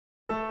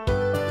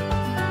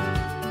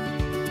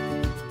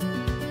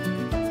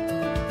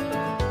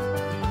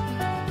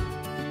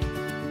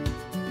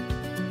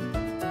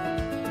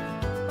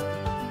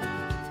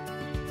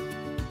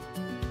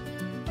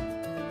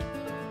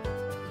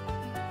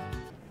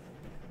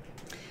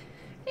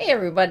Hey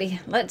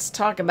everybody, let's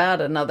talk about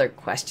another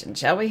question,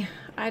 shall we?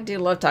 I do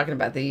love talking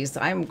about these.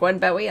 I'm Gwen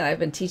Bettwy and I've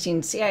been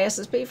teaching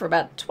CISSP for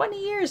about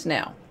 20 years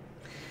now.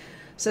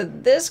 So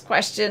this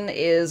question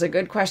is a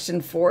good question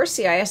for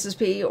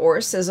CISSP or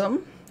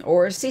CISM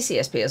or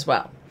CCSP as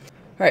well.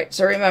 All right,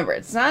 so remember,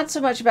 it's not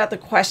so much about the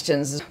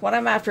questions. What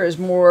I'm after is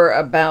more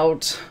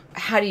about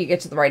how do you get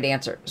to the right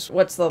answers?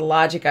 What's the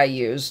logic I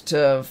use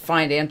to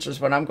find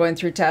answers when I'm going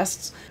through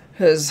tests?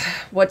 Because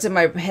what's in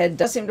my head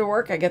does seem to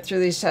work. I get through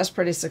these tests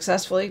pretty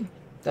successfully.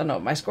 Don't know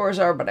what my scores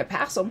are, but I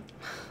pass them.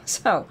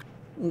 So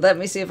let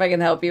me see if I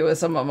can help you with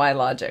some of my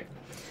logic.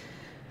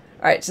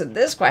 All right, so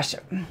this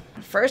question.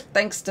 First,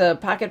 thanks to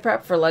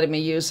pocketprep for letting me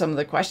use some of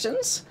the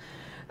questions.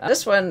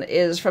 This one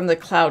is from the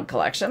cloud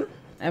collection.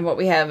 And what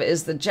we have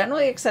is the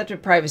generally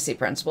accepted privacy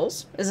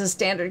principles is a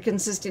standard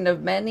consisting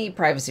of many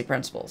privacy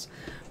principles,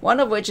 one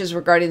of which is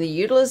regarding the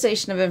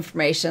utilization of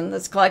information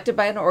that's collected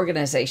by an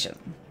organization.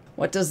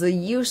 What does the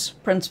use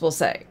principle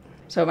say?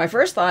 So my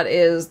first thought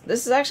is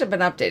this has actually been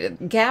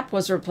updated. GAP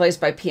was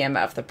replaced by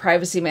PMF, the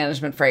Privacy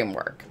Management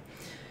Framework.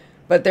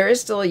 But there is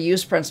still a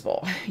use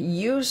principle.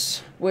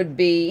 Use would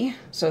be,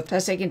 so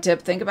test taking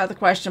tip, think about the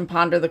question,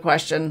 ponder the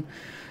question.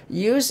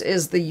 Use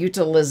is the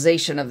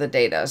utilization of the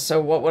data.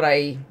 So what would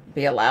I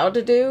be allowed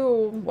to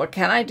do? What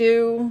can I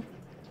do?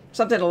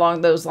 Something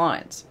along those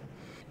lines.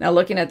 Now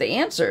looking at the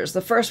answers,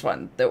 the first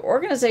one, the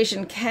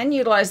organization can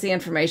utilize the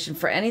information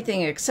for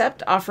anything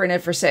except offering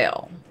it for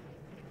sale.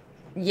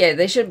 Yeah,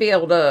 they should be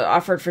able to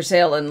offer it for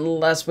sale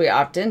unless we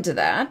opt into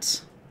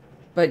that.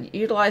 But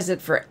utilize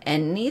it for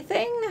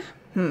anything?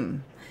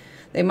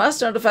 They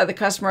must notify the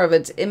customer of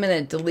its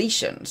imminent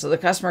deletion so the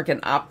customer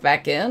can opt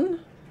back in.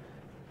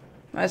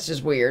 That's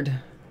just weird.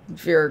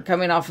 If you're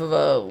coming off of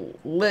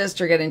a list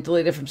or getting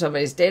deleted from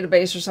somebody's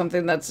database or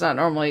something, that's not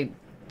normally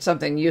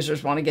something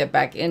users want to get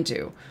back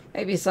into.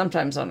 Maybe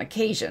sometimes on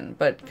occasion,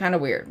 but kind of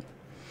weird.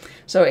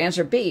 So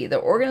answer B, the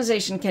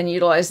organization can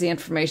utilize the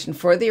information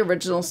for the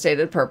original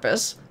stated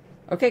purpose.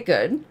 Okay,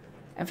 good.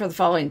 And for the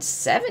following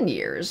 7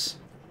 years,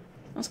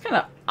 that's kind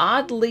of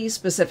oddly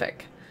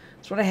specific.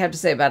 That's what I have to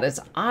say about it. It's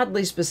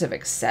oddly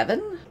specific.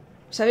 7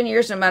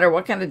 years, no matter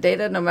what kind of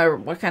data, no matter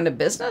what kind of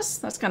business?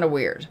 That's kind of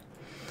weird.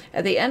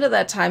 At the end of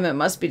that time, it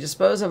must be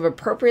disposed of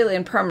appropriately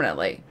and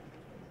permanently.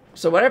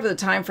 So whatever the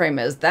time frame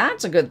is,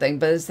 that's a good thing,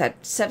 but it's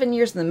that 7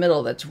 years in the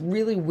middle that's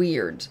really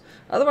weird.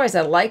 Otherwise,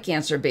 I like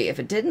answer B. If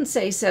it didn't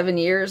say 7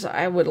 years,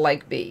 I would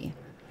like B.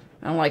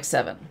 I don't like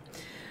 7.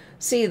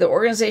 C, the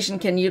organization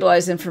can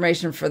utilize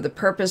information for the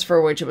purpose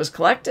for which it was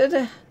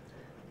collected.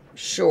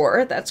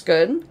 Sure, that's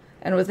good.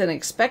 And with an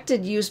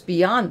expected use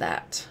beyond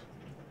that.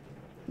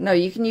 No,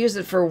 you can use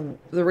it for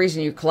the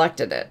reason you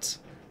collected it.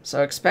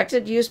 So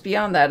expected use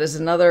beyond that is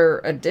another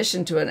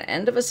addition to an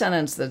end of a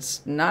sentence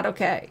that's not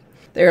okay.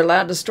 They're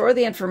allowed to store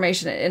the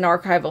information in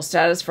archival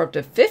status for up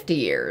to 50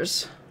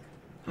 years.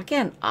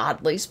 Again,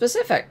 oddly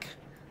specific.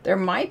 There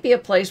might be a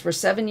place where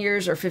 7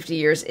 years or 50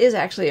 years is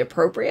actually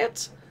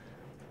appropriate.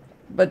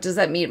 But does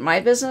that meet my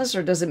business,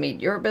 or does it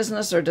meet your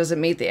business, or does it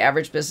meet the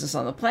average business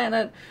on the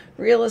planet?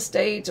 Real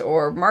estate,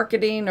 or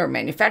marketing, or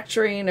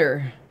manufacturing,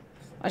 or...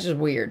 That's just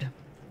weird.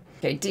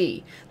 Okay,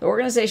 D. The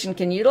organization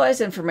can utilize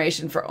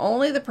information for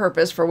only the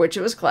purpose for which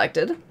it was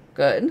collected.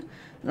 Good.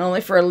 And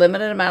only for a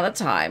limited amount of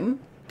time.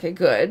 Okay,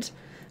 good.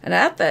 And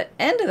at the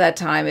end of that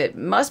time, it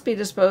must be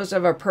disposed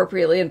of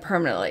appropriately and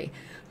permanently.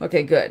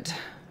 Okay, good.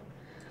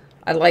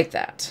 I like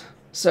that.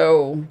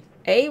 So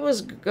A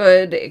was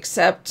good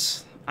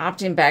except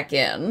opting back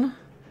in.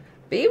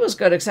 B was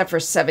good except for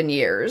 7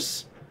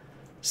 years.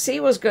 C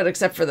was good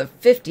except for the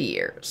 50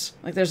 years.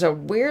 Like there's a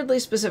weirdly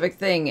specific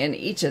thing in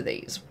each of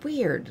these.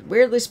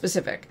 Weirdly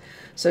specific.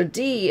 So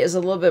D is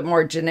a little bit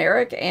more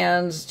generic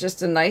and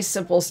just a nice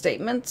simple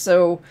statement.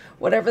 So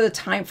whatever the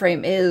time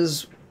frame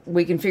is,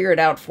 we can figure it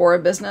out for a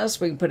business.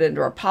 We can put it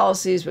into our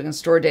policies. We can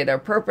store data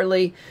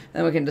appropriately.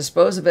 Then we can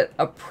dispose of it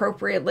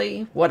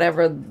appropriately,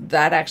 whatever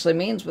that actually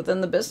means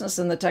within the business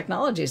and the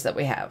technologies that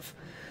we have.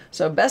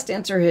 So best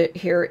answer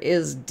here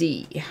is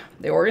D.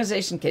 The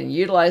organization can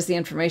utilize the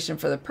information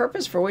for the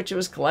purpose for which it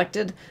was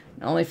collected,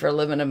 and only for a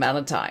limited amount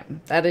of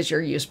time. That is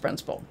your use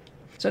principle.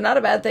 So not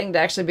a bad thing to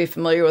actually be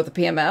familiar with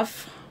the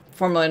PMF,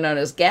 formerly known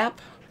as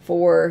GAP,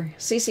 for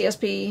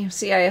CCSP,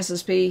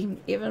 CISSP,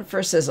 even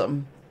for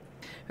CISM.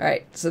 All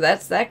right, so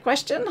that's that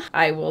question.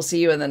 I will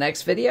see you in the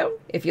next video.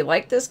 If you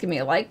like this, give me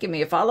a like, give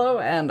me a follow,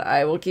 and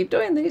I will keep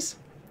doing these.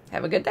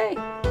 Have a good day.